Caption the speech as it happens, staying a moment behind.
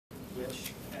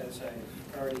which, as I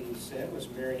already said, was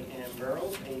Mary Ann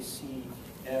Burrows,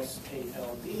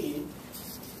 ACSALD.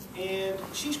 And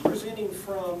she's presenting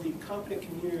from the Competent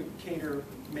Communicator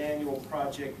Manual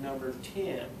Project number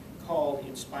 10, called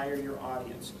Inspire Your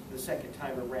Audience, the second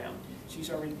time around.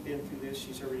 She's already been through this,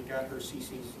 she's already got her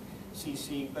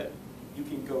CC, but you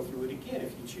can go through it again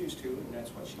if you choose to, and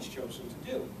that's what she's chosen to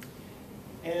do.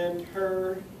 And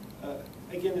her,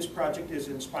 again, this project is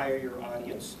Inspire Your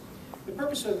Audience. The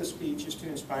purpose of the speech is to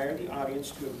inspire the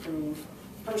audience to improve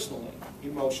personally,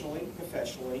 emotionally,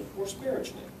 professionally, or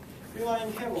spiritually,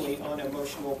 relying heavily on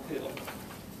emotional appeal.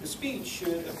 The speech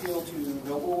should appeal to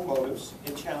noble motives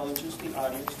and challenges the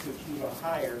audience to achieve a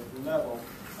higher level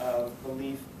of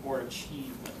belief or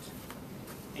achievement.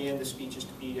 And the speech is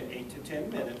to be 8 to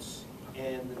 10 minutes.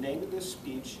 And the name of this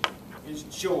speech is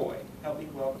Joy. Help me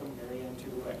welcome Mary Ann to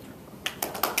the lectern.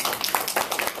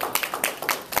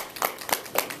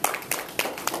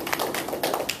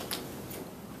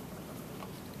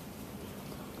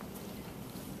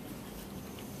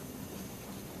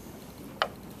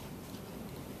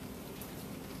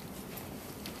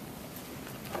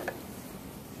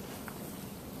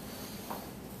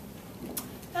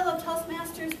 Fellow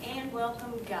Toastmasters and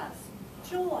welcome guests.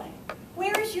 Joy.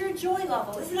 Where is your joy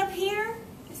level? Is it up here?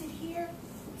 Is it here?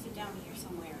 Is it down here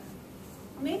somewhere?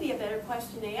 Or maybe a better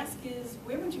question to ask is,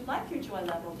 where would you like your joy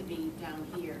level to be? Down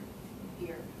here,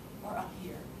 here, or up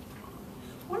here?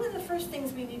 One of the first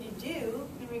things we need to do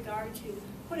in regard to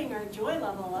putting our joy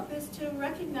level up is to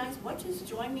recognize, what does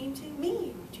joy mean to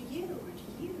me, or to you, or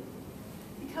to you?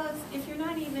 Because if you're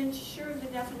not even sure of the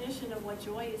definition of what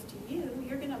joy is to you,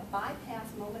 you're going to bypass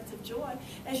moments of joy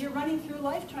as you're running through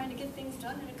life trying to get things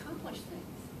done and accomplish things.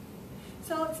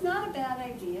 So it's not a bad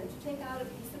idea to take out a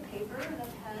piece of paper and a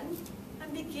pen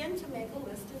and begin to make a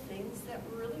list of things that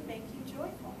really make you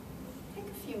joyful. Take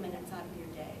a few minutes out of your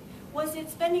day. Was it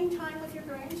spending time with your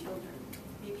grandchildren?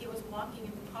 Maybe it was walking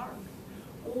in the park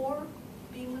or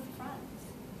being with friends.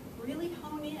 Really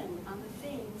hone in on the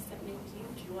things that make you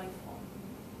joyful.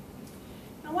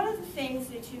 Now, one of the things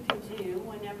that you can do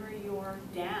whenever you're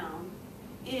down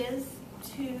is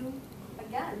to,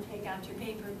 again, take out your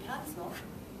paper and pencil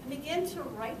and begin to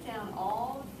write down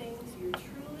all the things you're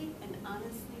truly and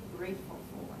honestly grateful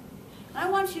for. And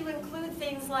I want you to include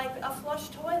things like a flush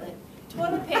toilet,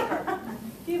 toilet paper.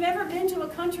 If you've ever been to a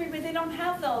country where they don't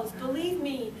have those, believe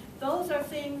me, those are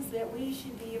things that we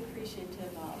should be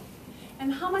appreciative of.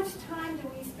 And how much time do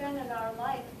we spend in our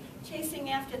life chasing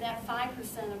after that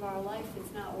 5% of our life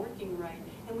that's not working right,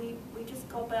 and we just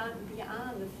go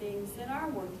beyond the things that are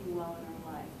working well in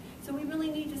our life. So we really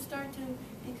need to start to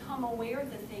become aware of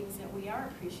the things that we are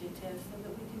appreciative so that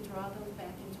we can draw those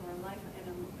back into our life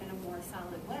in a more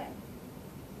solid way.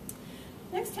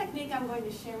 Next technique I'm going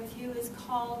to share with you is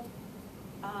called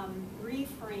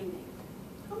reframing.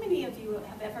 How many of you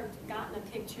have ever gotten a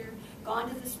picture, gone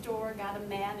to the store, got a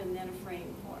mat, and then a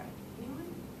frame for it? Anyone?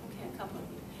 Okay, a couple of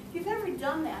you. If you've ever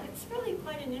done that, it's really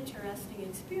quite an interesting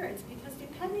experience because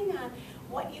depending on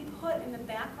what you put in the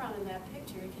background in that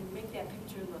picture, it can make that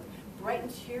picture look bright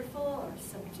and cheerful or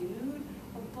subdued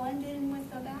or blend in with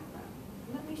the background.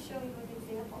 Let me show you an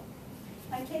example.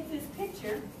 If I take this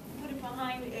picture, put it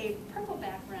behind a purple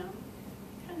background,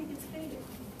 it kind of gets faded.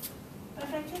 But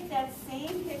if I take that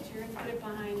same picture and put it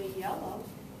behind a yellow,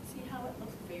 see how it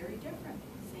looks very different.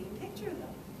 Same picture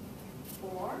though.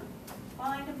 Or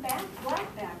find a black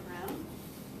background,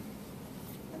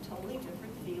 a totally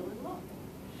different feel and look.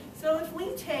 So if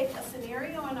we take a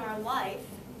scenario in our life,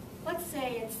 let's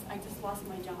say it's, I just lost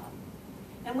my job.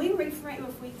 And we reframe,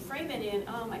 if we frame it in,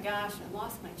 oh my gosh, I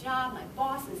lost my job, my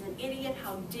boss is an idiot,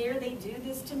 how dare they do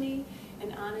this to me,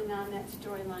 and on that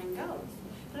storyline goes.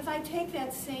 But if I take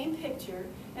that same picture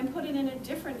and put it in a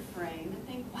different frame and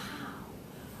think, wow,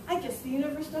 I guess the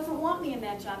universe doesn't want me in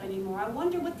that job anymore. I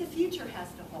wonder what the future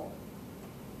has to hold.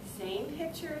 Same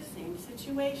picture, same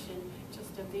situation,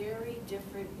 just a very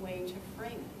different way to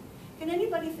frame it. Can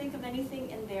anybody think of anything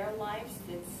in their lives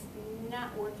that's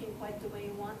not working quite the way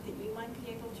you want that you might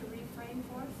be able to reframe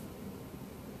for us?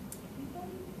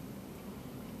 Anybody?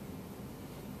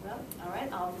 Well, all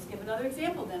right, I'll just give another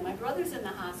example then. My brother's in the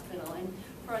hospital, and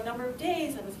for a number of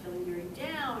days I was feeling very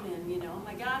down, and oh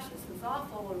my gosh, this was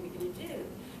awful, what are we going to do?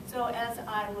 So as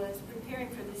I was preparing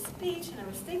for this speech and I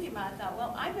was thinking about it, I thought,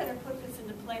 well, I better put this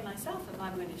into play myself if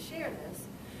I'm going to share this.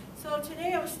 So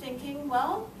today I was thinking,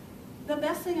 well, the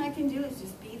best thing I can do is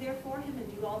just be there for him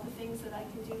and do all the things that I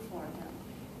can do for him.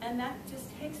 And that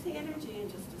just takes the energy in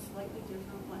just a slightly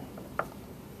different way.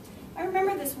 I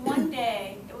remember this one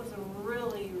day, it was a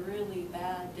really, really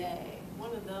bad day.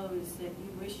 One of those that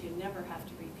you wish you'd never have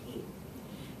to repeat.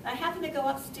 I happened to go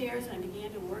upstairs and I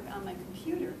began to work on my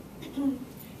computer.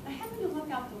 I happened to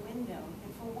look out the window,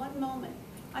 and for one moment,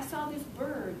 I saw this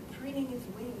bird preening his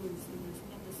wings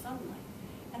in the sunlight.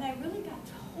 And I really got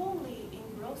totally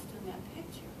engrossed in that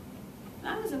picture. And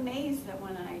I was amazed that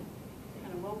when I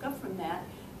kind of woke up from that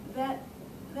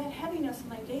heaviness in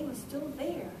my day was still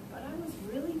there. But I was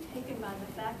really taken by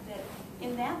the fact that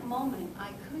in that moment,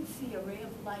 I could see a ray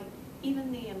of light,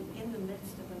 even in the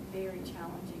midst of a very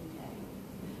challenging day.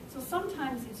 So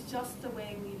sometimes it's just the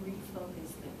way we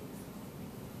refocus things.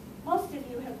 Most of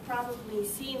you have probably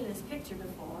seen this picture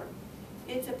before.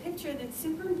 It's a picture that's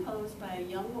superimposed by a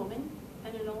young woman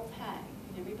and an old hag.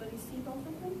 Can everybody see both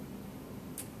of them?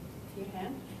 See your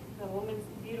hand? The woman,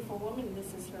 beautiful woman,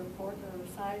 this is her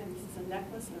side, and this is a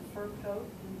necklace and a fur coat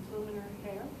and a plume in her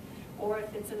hair. Or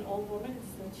if it's an old woman,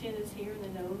 it's the chin is here and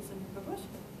the nose and the bush.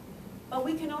 But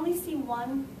we can only see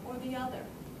one or the other.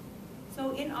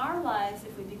 So in our lives,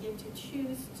 if we begin to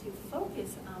choose to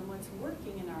focus on what's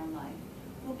working in our life,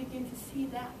 we'll begin to see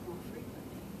that more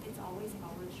frequently. It's always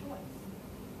our choice.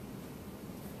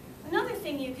 Another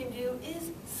thing you can do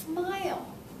is smile.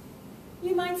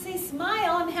 You might say,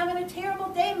 smile, I'm having a terrible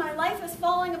day, my life is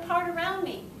falling apart around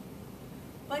me.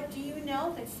 But do you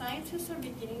know that scientists are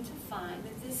beginning to find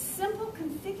that this simple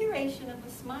configuration of the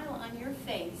smile on your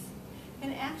face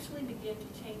can actually begin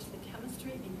to change the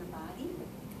chemistry in your body?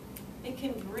 It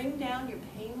can bring down your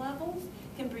pain levels,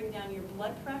 can bring down your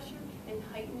blood pressure, and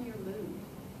heighten your mood.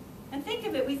 And think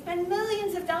of it, we spend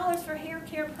millions of dollars for hair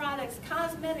care products,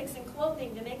 cosmetics, and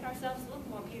clothing to make ourselves look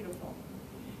more beautiful.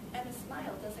 And a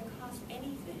smile doesn't cost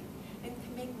anything and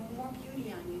can make more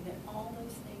beauty on you than all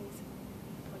those things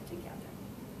put together.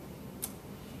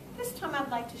 This time I'd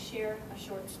like to share a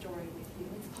short story with you.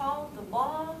 It's called The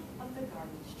Law of the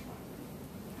Garbage Truck.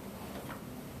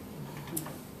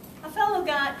 A fellow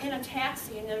got in a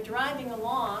taxi and they're driving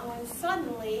along when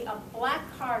suddenly a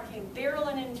black car came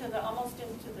barreling almost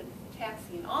into the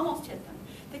taxi and almost hit them.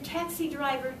 The taxi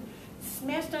driver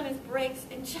smashed on his brakes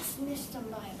and just missed them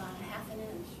by about half an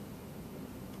inch.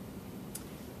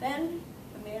 Then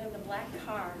the man in the black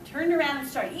car turned around and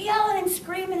started yelling and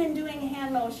screaming and doing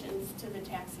hand motions to the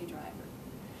taxi driver.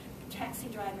 The taxi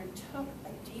driver took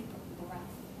a deep breath,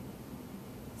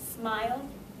 smiled,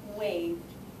 waved,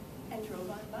 and drove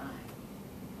on by.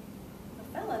 The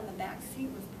fellow in the back seat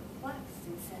was perplexed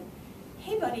and said,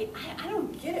 "Hey buddy, I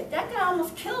don't get it. That guy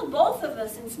almost killed both of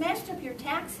us and smashed up your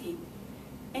taxi.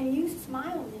 And you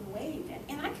smiled and waved.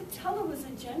 And I could tell it was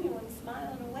a genuine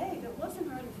smile and a wave. It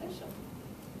wasn't artificial."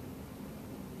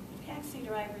 The taxi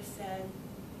driver said,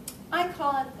 "I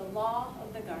call it the law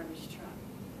of the garbage truck."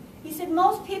 He said,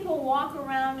 most people walk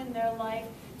around in their life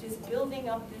just building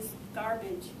up this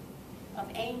garbage of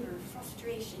anger,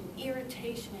 frustration,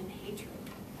 irritation, and hatred.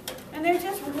 And they're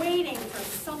just waiting for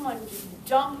someone to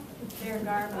dump their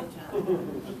garbage on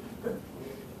them.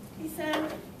 He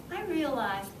said, I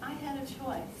realized I had a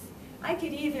choice. I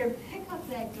could either pick up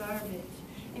that garbage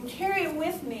and carry it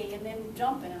with me and then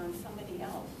dump it on somebody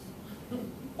else,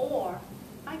 or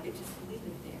I could just leave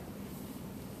it there.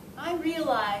 I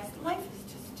realized life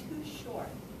is just too short,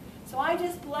 so I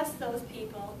just bless those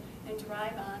people and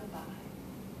drive on by.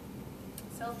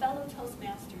 So fellow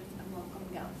Toastmasters and welcome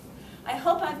guests, I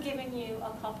hope I've given you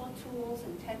a couple tools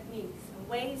and techniques and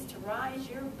ways to rise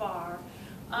your bar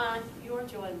on your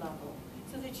joy level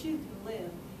so that you can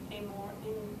live a more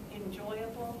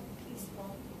enjoyable,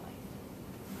 peaceful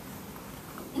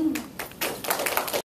life.